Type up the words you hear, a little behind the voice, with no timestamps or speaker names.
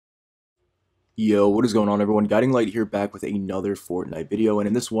Yo, what is going on everyone? Guiding Light here, back with another Fortnite video, and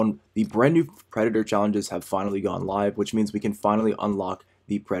in this one, the brand new Predator challenges have finally gone live, which means we can finally unlock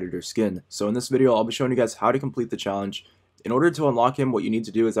the Predator skin. So in this video, I'll be showing you guys how to complete the challenge. In order to unlock him, what you need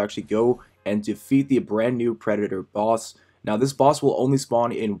to do is actually go and defeat the brand new Predator boss. Now this boss will only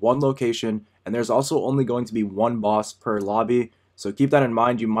spawn in one location, and there's also only going to be one boss per lobby, so keep that in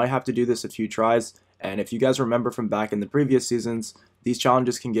mind. You might have to do this a few tries, and if you guys remember from back in the previous seasons, these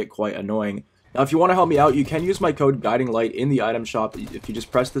challenges can get quite annoying. Now, if you want to help me out, you can use my code Guiding Light in the item shop. If you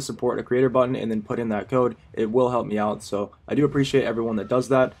just press the support a creator button and then put in that code, it will help me out. So I do appreciate everyone that does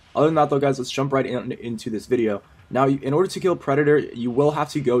that. Other than that though, guys, let's jump right into this video. Now, in order to kill Predator, you will have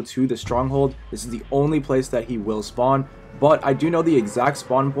to go to the stronghold. This is the only place that he will spawn, but I do know the exact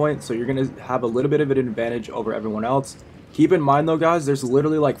spawn point, so you're going to have a little bit of an advantage over everyone else. Keep in mind though, guys, there's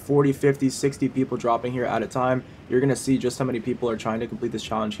literally like 40, 50, 60 people dropping here at a time. You're going to see just how many people are trying to complete this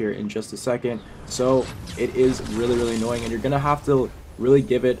challenge here in just a second. So it is really annoying, and you're going to have to really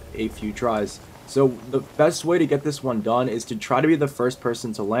give it a few tries. So the best way to get this one done is to try to be the first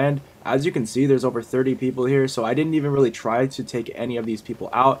person to land. As you can see, there's over 30 people here, so I didn't even really try to take any of these people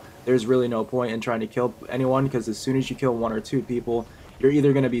out. There's really no point in trying to kill anyone, because as soon as you kill one or two people, you're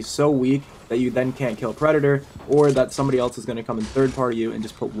either going to be so weak that you then can't kill Predator, or that somebody else is going to come and third party you and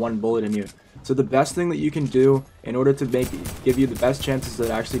just put one bullet in you. So the best thing that you can do in order to give you the best chances at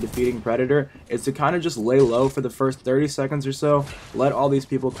actually defeating Predator is to kind of just lay low for the first 30 seconds or so. Let all these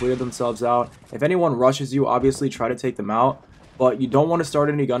people clear themselves out. If anyone rushes you, obviously try to take them out, but you don't want to start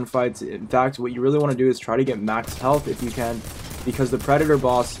any gunfights. In fact, what you really want to do is try to get max health if you can, because the Predator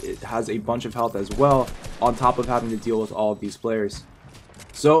boss, it has a bunch of health as well, on top of having to deal with all of these players.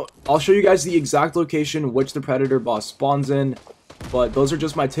 So I'll show you guys the exact location which the Predator boss spawns in, but those are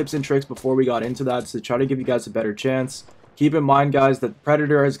just my tips and tricks before we got into that, to try to give you guys a better chance. Keep in mind, guys, that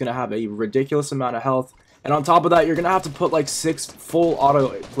Predator is going to have a ridiculous amount of health, and on top of that, you're going to have to put like 6 full auto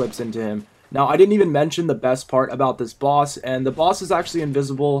clips into him. Now, I didn't even mention the best part about this boss, and the boss is actually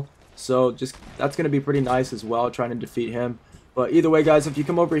invisible, so just that's going to be pretty nice as well, trying to defeat him. But either way, guys, if you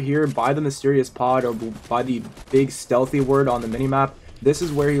come over here by the mysterious pod, or by the big stealthy word on the minimap, this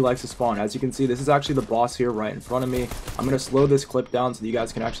is where he likes to spawn. As you can see, this is actually the boss here right in front of me. I'm going to slow this clip down so that you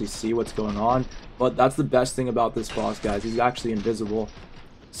guys can actually see what's going on. But that's the best thing about this boss, guys. He's actually invisible.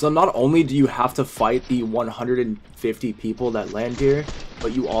 So not only do you have to fight the 150 people that land here,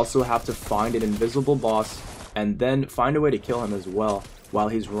 but you also have to find an invisible boss and then find a way to kill him as well while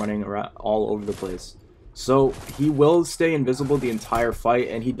he's running around all over the place. So he will stay invisible the entire fight,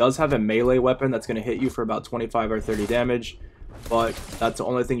 and he does have a melee weapon that's going to hit you for about 25 or 30 damage. But that's the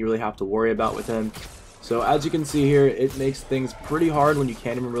only thing you really have to worry about with him. So as you can see here, it makes things pretty hard when you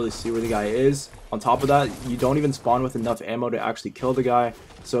can't even really see where the guy is. On top of that, you don't even spawn with enough ammo to actually kill the guy.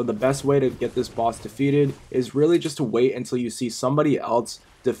 So the best way to get this boss defeated is really just to wait until you see somebody else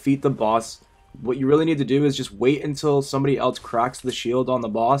defeat the boss. What you really need to do is just wait until somebody else cracks the shield on the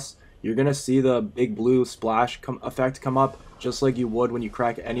boss. You're going to see the big blue splash effect come up, just like you would when you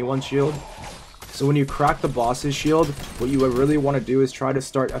crack anyone's shield. So when you crack the boss's shield, what you really want to do is try to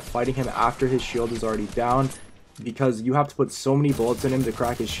start fighting him after his shield is already down, because you have to put so many bullets in him to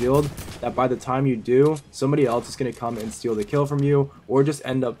crack his shield that by the time you do, somebody else is going to come and steal the kill from you, or just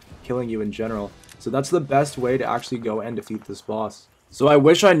end up killing you in general. So that's the best way to actually go and defeat this boss. So I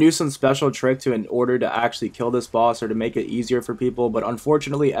wish I knew some special trick in order to actually kill this boss or to make it easier for people, but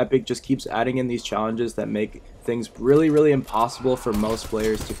unfortunately Epic just keeps adding in these challenges that make things really impossible for most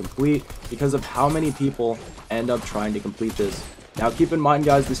players to complete because of how many people end up trying to complete this. Now keep in mind,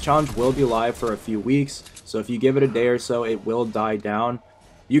 guys, this challenge will be live for a few weeks, so if you give it a day or so, it will die down.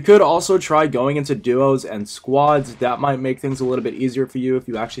 You could also try going into duos and squads. That might make things a little bit easier for you if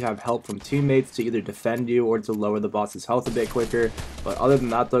you actually have help from teammates to either defend you or to lower the boss's health a bit quicker. But other than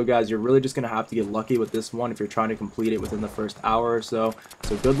that though, guys, you're really just going to have to get lucky with this one if you're trying to complete it within the first hour or so.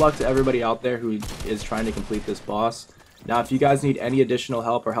 So good luck to everybody out there who is trying to complete this boss. Now, if you guys need any additional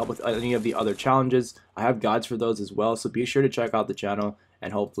help or help with any of the other challenges, I have guides for those as well. So be sure to check out the channel,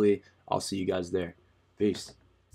 and hopefully I'll see you guys there. Peace.